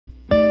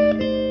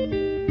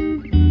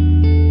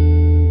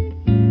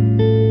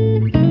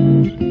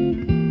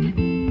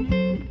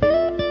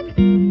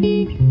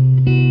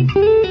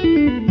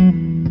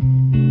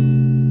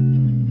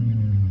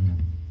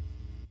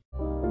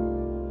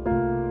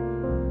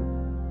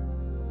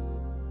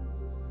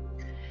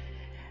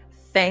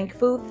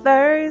Thankful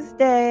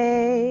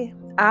Thursday.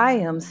 I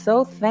am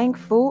so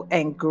thankful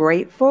and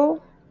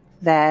grateful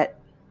that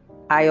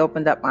I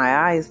opened up my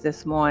eyes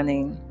this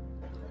morning.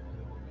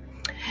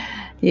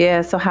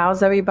 Yeah, so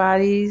how's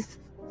everybody's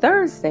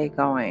Thursday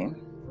going?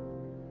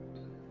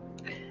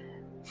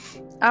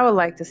 I would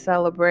like to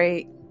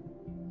celebrate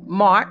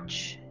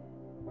March.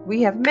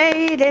 We have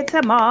made it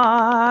to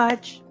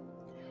March.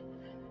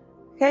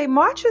 Okay,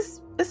 March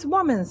is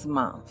Women's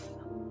Month.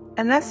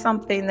 And that's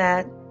something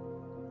that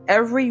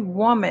every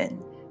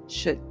woman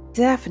should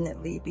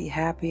definitely be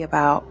happy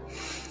about.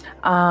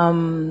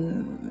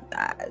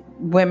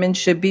 Women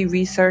should be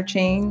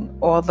researching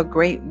all the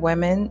great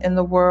women in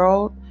the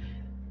world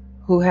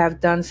who have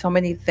done so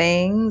many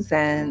things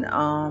and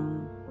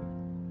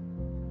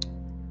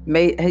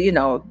made,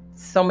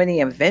 so many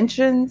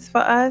inventions for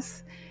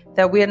us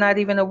that we're not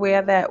even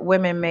aware that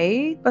women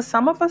made, but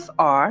some of us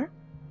are.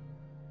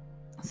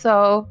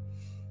 So,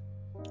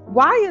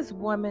 why is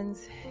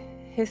Women's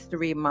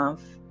History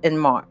Month in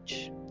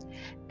March?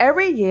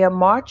 Every year,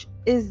 March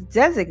is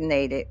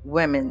designated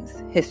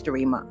Women's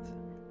History Month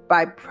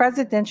by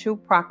presidential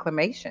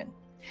proclamation.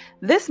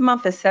 This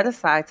month is set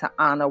aside to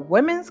honor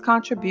women's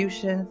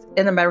contributions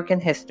in American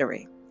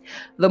history.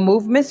 The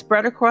movement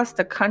spread across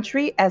the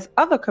country as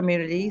other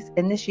communities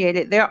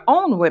initiated their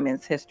own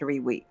Women's History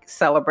Week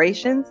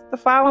celebrations the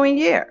following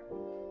year.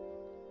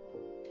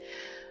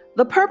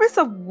 The purpose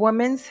of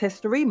Women's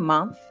History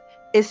Month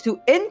is to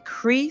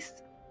increase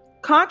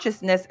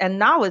consciousness and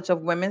knowledge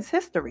of women's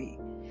history,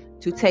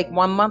 to take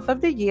 1 month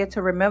of the year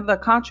to remember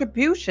the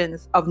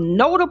contributions of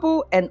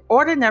notable and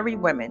ordinary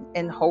women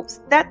in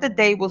hopes that the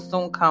day will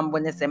soon come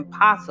when it's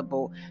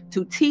impossible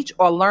to teach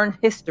or learn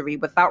history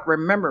without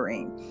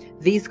remembering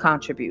these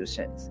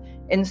contributions.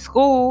 In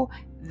school,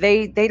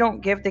 they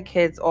don't give the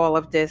kids all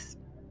of this,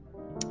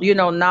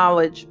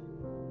 knowledge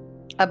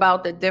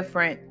about the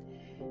different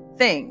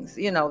things,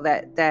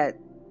 that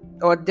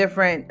or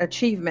different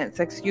achievements,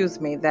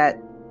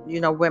 that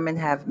women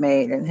have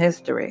made in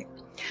history.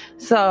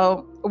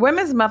 So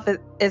Women's Month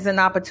is an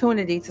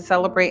opportunity to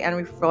celebrate and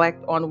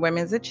reflect on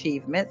women's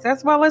achievements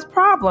as well as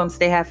problems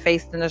they have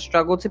faced in the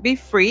struggle to be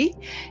free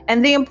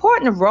and the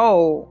important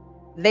role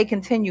they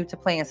continue to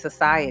play in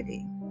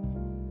society.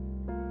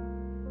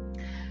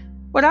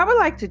 What I would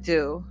like to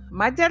do,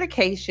 my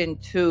dedication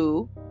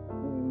to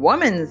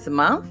Women's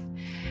Month,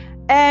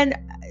 and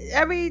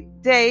every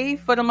day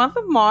for the month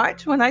of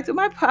March when I do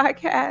my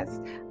podcast,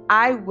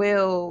 I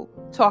will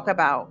talk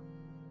about,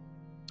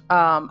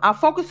 I'll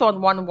focus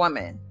on one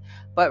woman.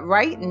 But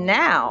right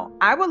now,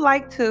 I would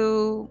like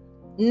to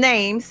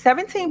name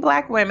 17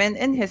 Black women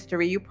in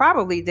history you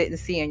probably didn't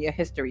see in your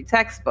history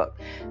textbook.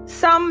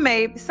 Some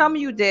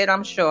you did,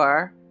 I'm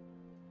sure.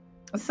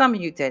 Some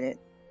of you didn't.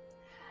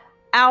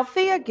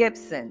 Althea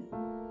Gibson,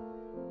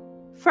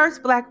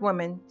 first Black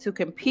woman to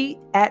compete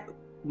at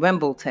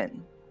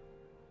Wimbledon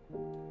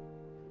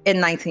in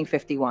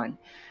 1951.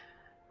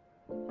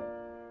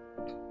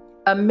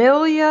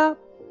 Amelia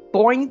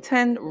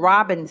Boynton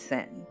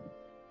Robinson,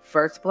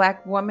 first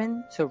Black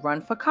woman to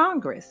run for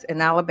Congress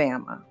in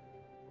Alabama.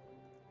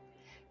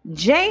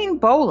 Jane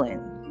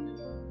Bolin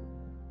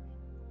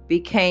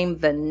became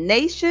the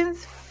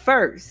nation's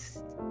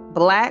first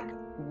Black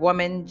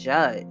woman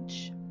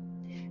judge.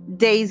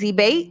 Daisy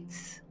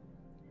Bates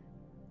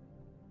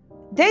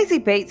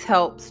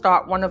helped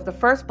start one of the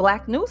first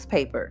Black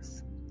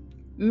newspapers.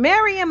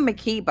 Miriam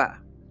Makeba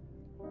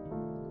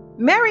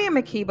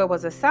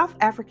was a South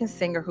African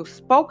singer who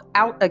spoke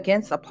out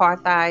against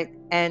apartheid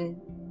and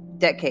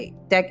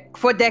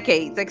for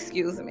decades.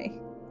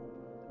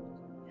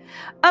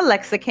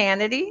 Alexa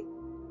Kennedy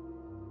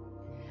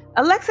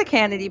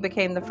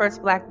became the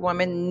first Black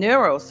woman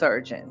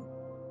neurosurgeon.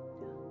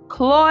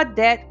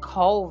 Claudette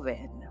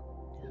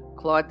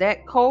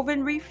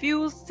Colvin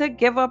refused to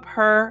give up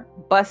her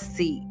bus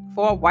seat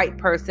for a white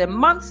person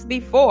months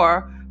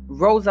before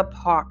Rosa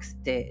Parks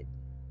did.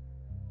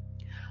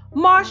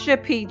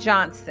 Marsha P.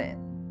 Johnson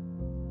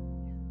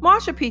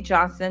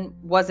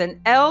was an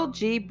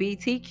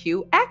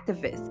LGBTQ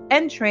activist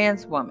and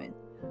trans woman.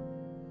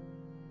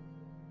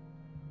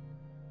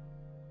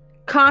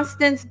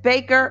 Constance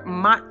Baker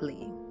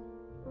Motley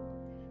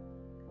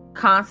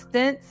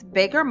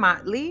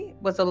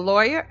was a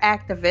lawyer,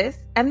 activist,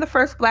 and the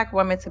first Black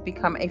woman to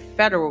become a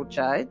federal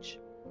judge.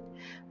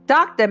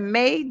 Dr.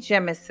 Mae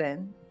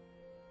Jemison,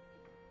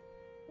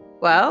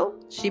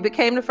 she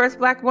became the first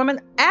Black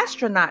woman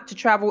astronaut to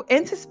travel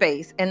into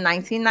space in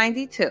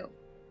 1992.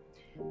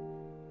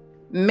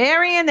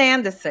 Marian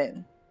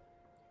Anderson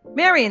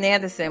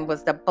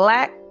was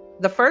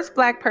the first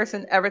Black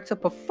person ever to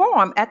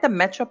perform at the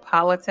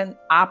Metropolitan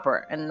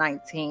Opera in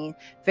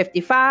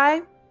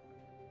 1955.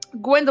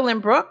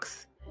 Gwendolyn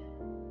Brooks,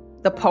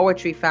 the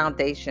Poetry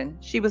Foundation.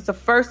 She was the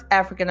first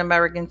African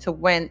American to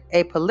win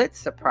a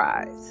Pulitzer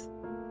Prize.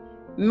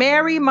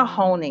 Mary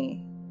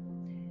Mahoney.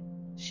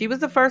 She was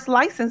the first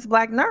licensed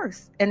Black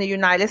nurse in the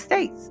United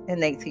States in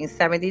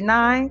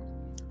 1879.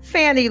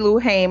 Fannie Lou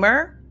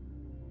Hamer.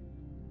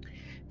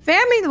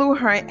 Fannie Lou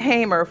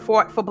Hamer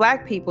fought for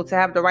Black people to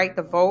have the right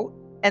to vote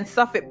and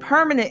suffered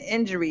permanent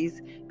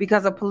injuries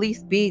because of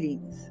police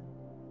beatings.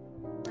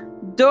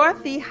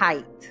 Dorothy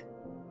Height.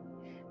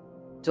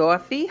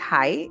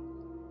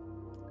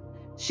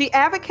 She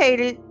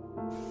advocated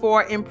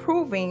for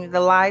improving the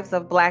lives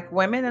of Black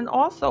women and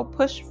also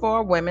pushed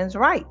for women's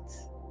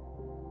rights.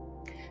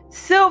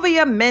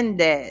 Sylvia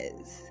Mendez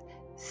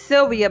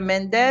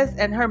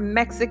and her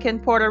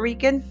Mexican-Puerto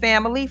Rican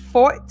family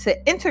fought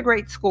to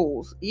integrate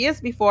schools years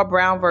before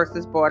Brown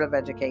versus Board of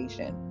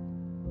Education.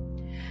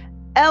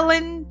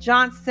 Ellen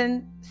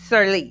Johnson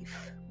Sirleaf.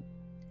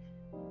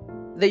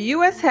 The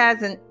U.S.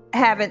 haven't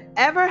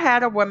ever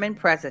had a woman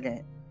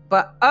president,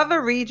 but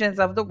other regions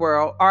of the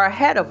world are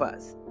ahead of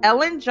us.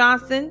 Ellen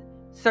Johnson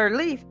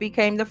Sirleaf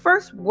became the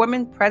first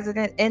woman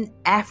president in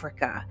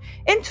Africa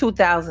in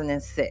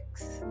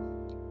 2006.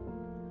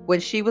 When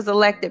she was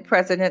elected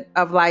president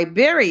of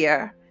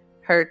Liberia,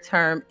 her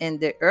term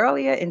ended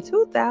earlier in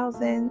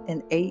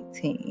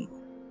 2018.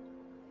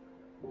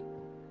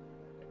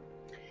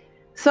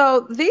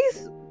 So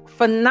these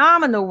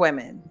phenomenal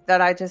women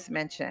that I just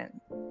mentioned,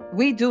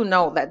 we do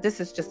know that this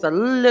is just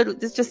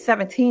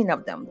 17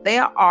 of them.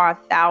 There are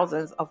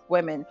thousands of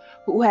women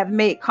who have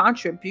made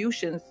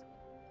contributions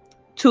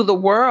to the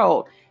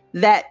world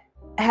that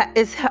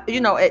is,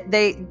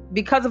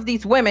 because of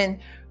these women,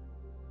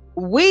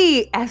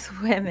 we as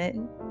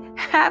women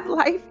have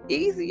life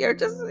easier,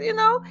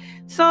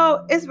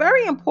 so it's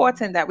very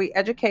important that we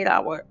educate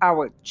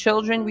our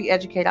children, we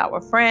educate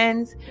our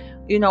friends,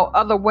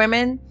 other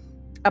women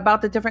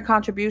about the different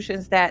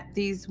contributions that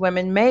these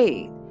women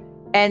made.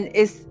 And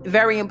it's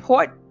very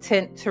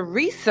important to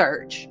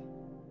research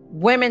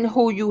women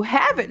who you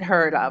haven't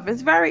heard of.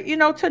 It's very,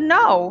 to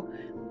know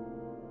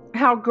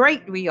how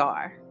great we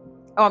are.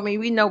 I mean,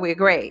 we know we're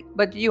great,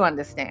 but you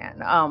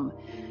understand.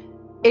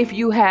 If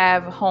you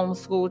have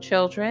homeschool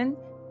children,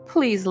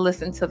 please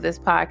listen to this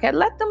podcast.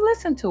 Let them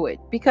listen to it,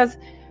 because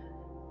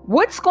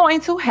what's going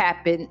to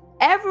happen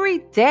every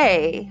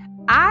day,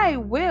 I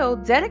will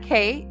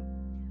dedicate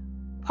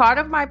part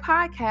of my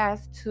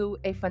podcast to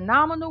a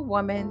phenomenal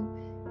woman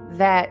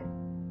that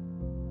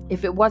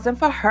if it wasn't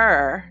for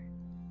her,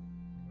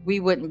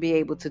 we wouldn't be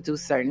able to do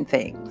certain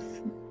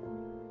things.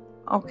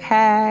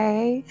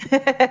 Okay.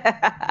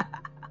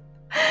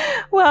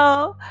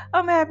 Well,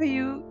 I'm happy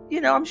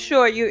I'm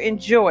sure you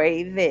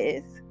enjoy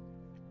this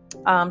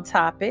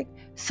topic.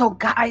 So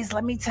guys,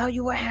 let me tell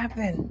you what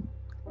happened.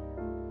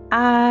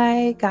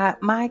 I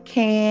got my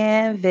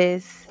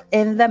canvas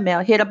in the mail.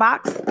 Hear the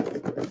box?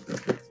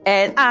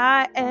 And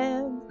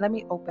let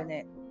me open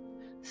it.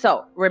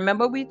 So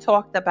remember we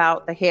talked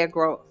about the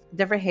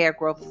different hair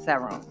growth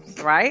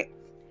serums, right?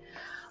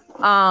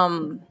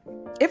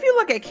 If you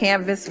look at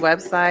Canvas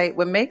website,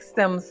 what makes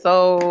them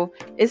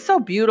it's so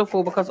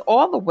beautiful, because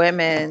all the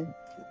women,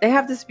 they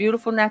have this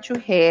beautiful natural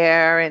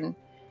hair. And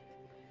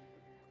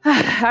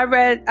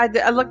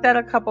I looked at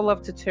a couple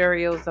of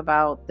tutorials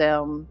about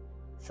them.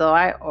 So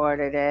I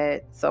ordered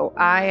it. So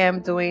I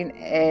am doing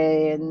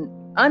an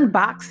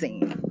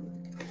unboxing.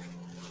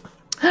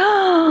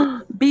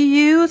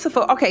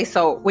 Beautiful. Okay,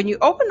 so when you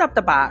open up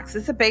the box,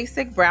 it's a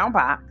basic brown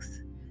box.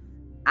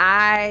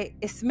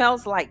 It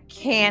smells like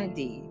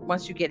candy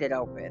once you get it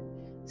open.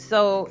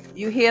 So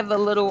you hear the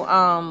little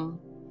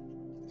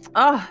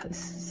it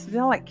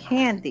smells like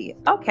candy.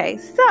 Okay,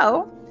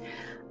 so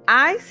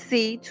I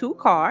see 2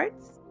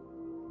 cards.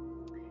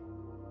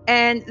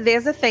 And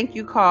there's a thank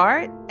you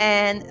card,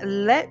 and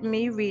let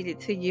me read it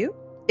to you.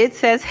 It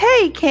says,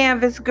 "Hey,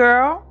 Canvas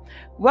girl.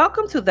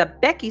 Welcome to the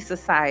Becky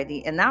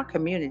Society. In our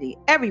community,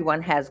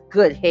 everyone has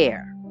good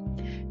hair.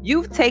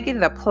 You've taken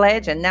the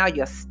pledge and now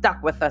you're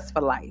stuck with us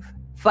for life.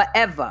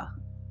 Forever.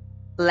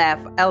 Laugh,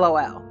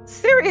 LOL.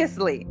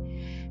 Seriously.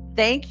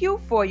 Thank you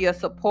for your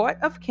support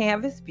of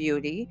Canvas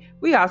Beauty.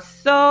 We are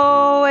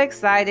so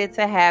excited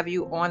to have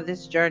you on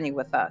this journey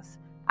with us.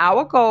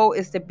 Our goal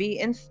is to be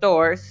in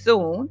stores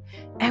soon,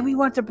 and we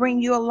want to bring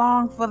you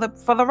along for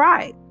the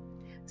ride.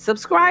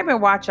 Subscribe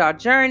and watch our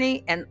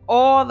journey and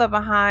all the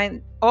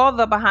behind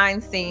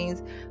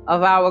scenes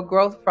of our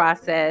growth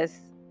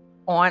process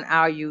on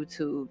our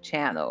YouTube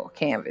channel,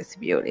 Canvas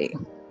Beauty."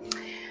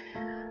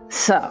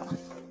 So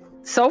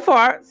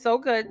far, so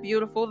good,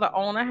 beautiful. The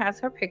owner has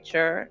her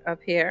picture up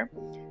here.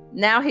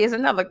 Now here's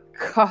another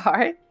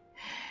card.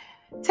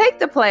 "Take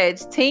the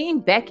pledge, Team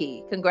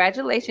Becky.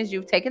 Congratulations,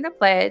 you've taken the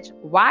pledge.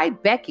 Why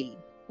Becky?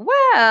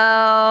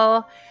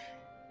 Well,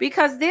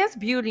 because there's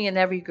beauty in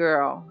every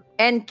girl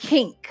and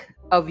kink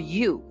of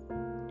you.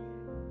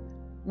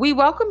 We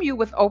welcome you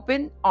with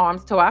open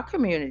arms to our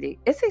community.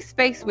 It's a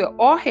space where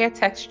all hair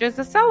textures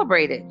are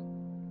celebrated.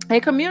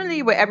 A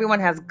community where everyone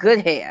has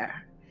good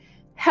hair.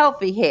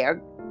 Healthy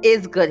hair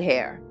is good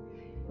hair.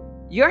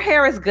 Your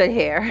hair is good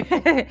hair.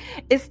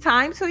 It's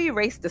time to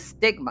erase the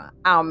stigma.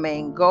 Our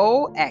main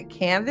goal at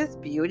Canvas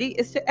Beauty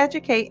is to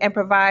educate and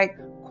provide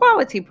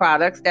quality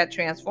products that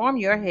transform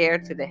your hair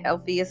to the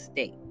healthiest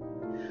state.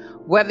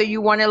 Whether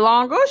you want it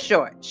long or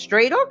short,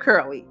 straight or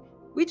curly,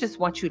 we just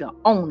want you to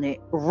own it,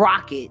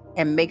 rock it,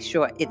 and make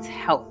sure it's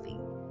healthy.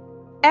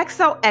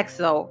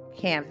 XOXO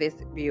Canvas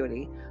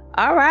Beauty.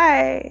 All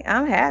right.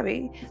 I'm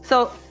happy.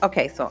 So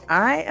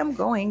I am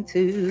going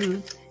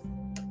to,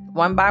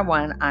 one by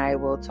one, I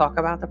will talk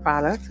about the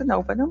products and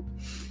open them.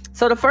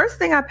 So the first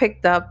thing I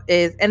picked up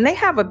is, and they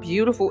have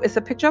it's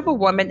a picture of a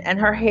woman and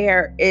her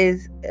hair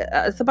is,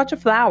 it's a bunch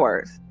of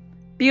flowers.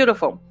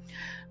 Beautiful.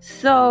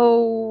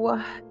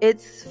 So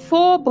it's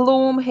Full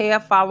Bloom Hair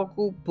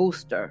Follicle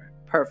Booster.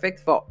 Perfect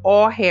for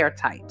all hair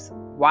types.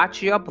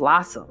 Watch your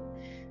blossom.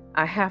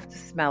 I have to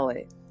smell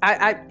it.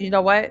 You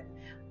know what?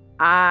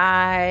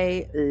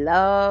 I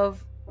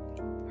love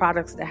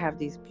products that have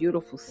these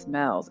beautiful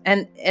smells.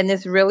 And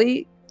it's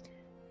really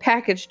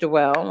packaged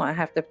well. I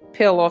have to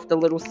peel off the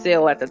little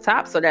seal at the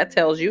top, so that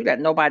tells you that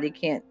nobody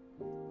can't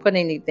put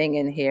anything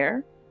in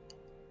here.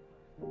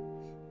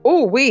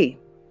 Ooh wee.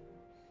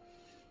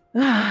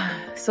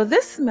 So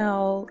this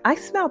smell, I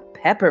smell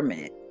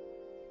peppermint,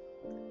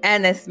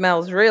 and it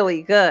smells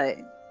really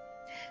good.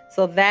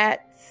 So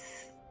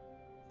that's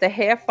the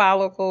hair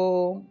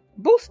follicle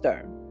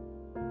booster.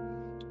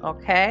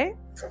 Okay.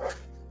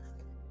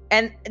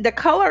 And the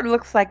color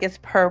looks like it's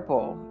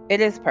purple.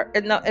 It is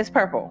it's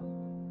purple.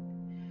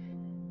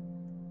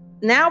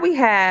 Now we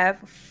have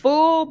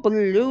Full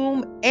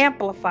Bloom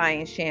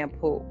Amplifying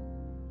Shampoo.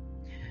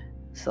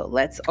 So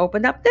let's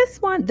open up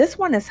this one. This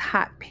one is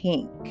hot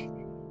pink.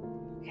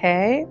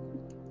 Okay.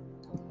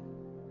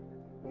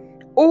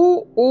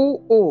 Ooh,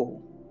 ooh,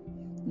 ooh.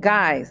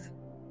 Guys,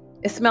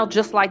 it smells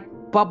just like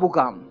bubble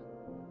gum.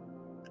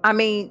 I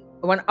mean,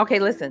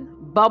 listen.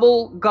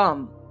 Bubble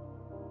gum.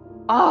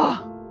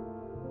 Oh,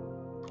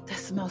 that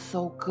smells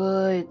so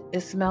good.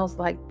 It smells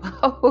like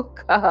bubble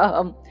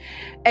gum.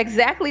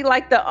 Exactly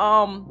like the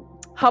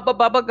Hubba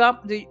Bubba gum.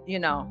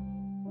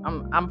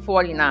 I'm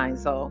 49,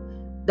 so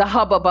the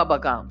Hubba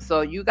Bubba gum.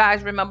 So you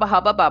guys remember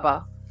Hubba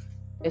Bubba?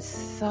 It's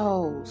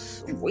so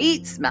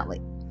sweet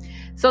smelling.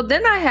 So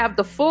then I have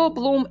the Full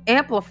Bloom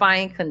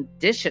Amplifying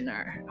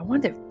Conditioner. I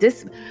wonder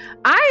if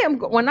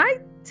when I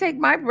take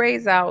my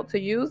braids out to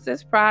use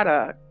this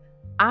product,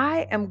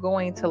 I am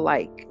going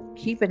to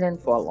keep it in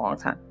for a long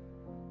time.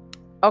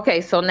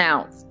 Okay, so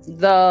now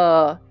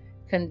the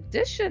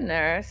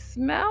conditioner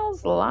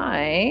smells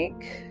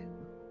like,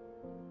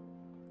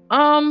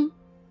 to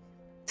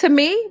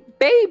me,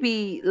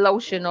 baby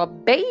lotion or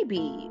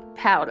baby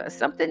powder,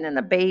 something in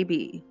the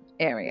baby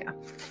area.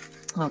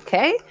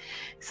 Okay,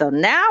 so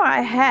now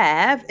I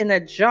have in a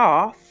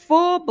jar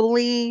Full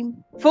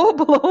Bloom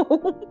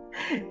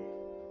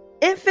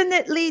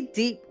Infinitely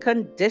Deep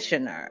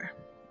Conditioner.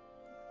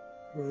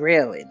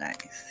 Really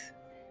nice.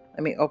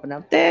 Let me open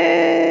up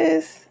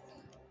this.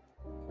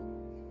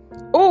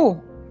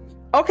 Oh,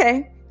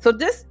 okay. So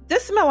this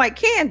smell like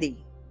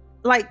candy.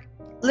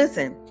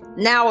 Listen,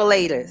 Now or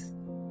Laters.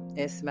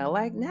 It smell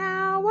like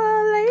Now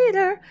or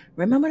Later.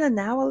 Remember the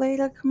Now or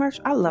Later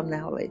commercial? I love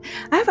Now or Later.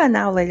 I haven't had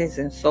Now or Laters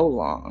in so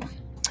long.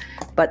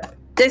 But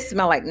this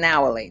smell like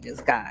Now or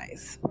Laters,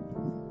 guys.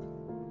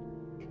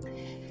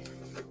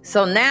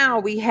 So now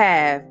we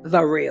have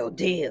the real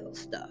deal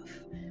stuff.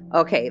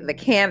 Okay, the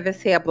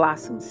Canvas Hair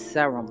Blossom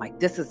Serum.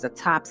 This is the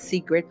top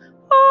secret.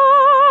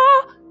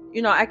 Oh,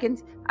 I can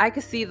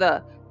see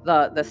the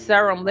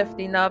serum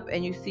lifting up,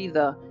 and you see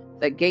the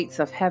gates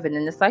of heaven,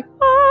 and it's like,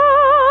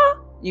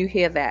 oh, you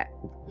hear that.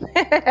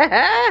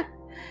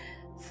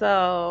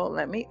 So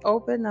let me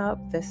open up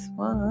this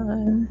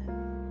one.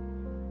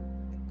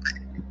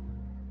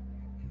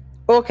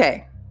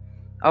 Okay.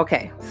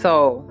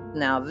 So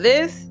now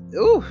this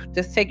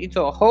take you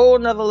to a whole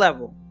nother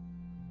level.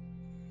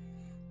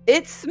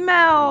 It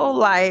smells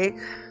like,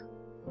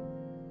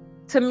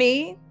 to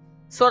me,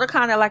 sort of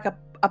kind of like a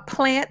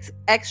plant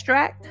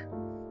extract,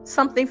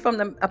 something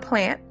from a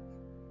plant.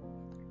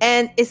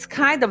 And it's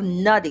kind of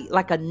nutty,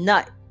 like a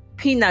nut,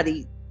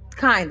 peanutty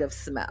kind of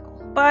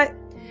smell. But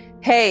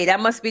hey, that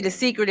must be the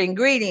secret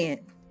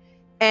ingredient.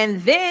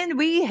 And then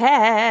we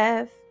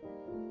have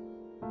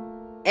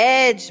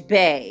Edge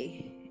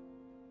Bay,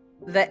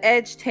 the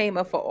edge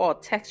tamer for all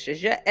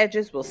textures. Your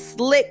edges will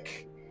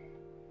slick.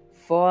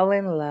 Fall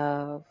in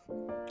love.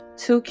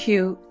 Too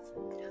cute.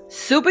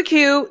 Super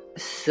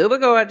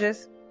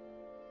gorgeous.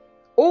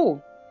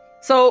 Oh,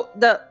 so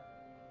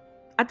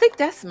I think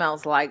that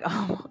smells like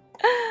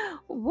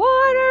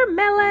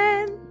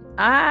watermelon.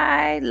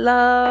 I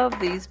love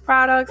these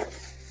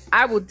products.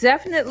 I will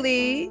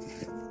definitely,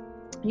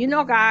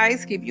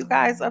 guys, keep you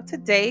guys up to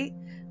date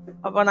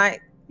when I,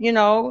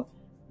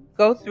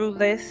 go through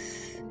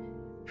this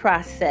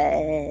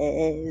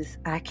process.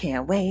 I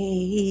can't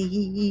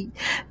wait.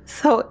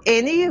 So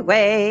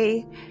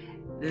anyway,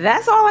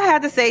 that's all I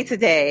had to say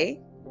today.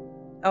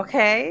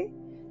 Okay?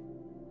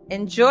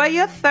 Enjoy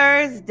your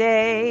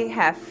Thursday.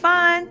 Have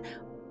fun.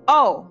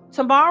 Oh,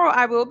 tomorrow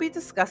I will be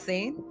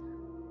discussing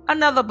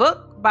another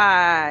book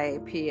by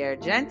Pierre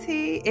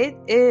Genti. It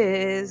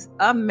is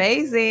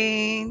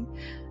amazing.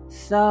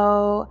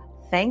 So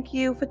thank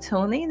you for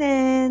tuning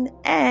in,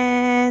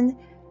 and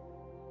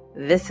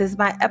this is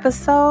my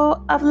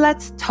episode of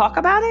Let's Talk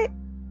About It.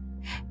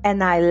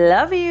 And I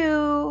love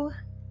you.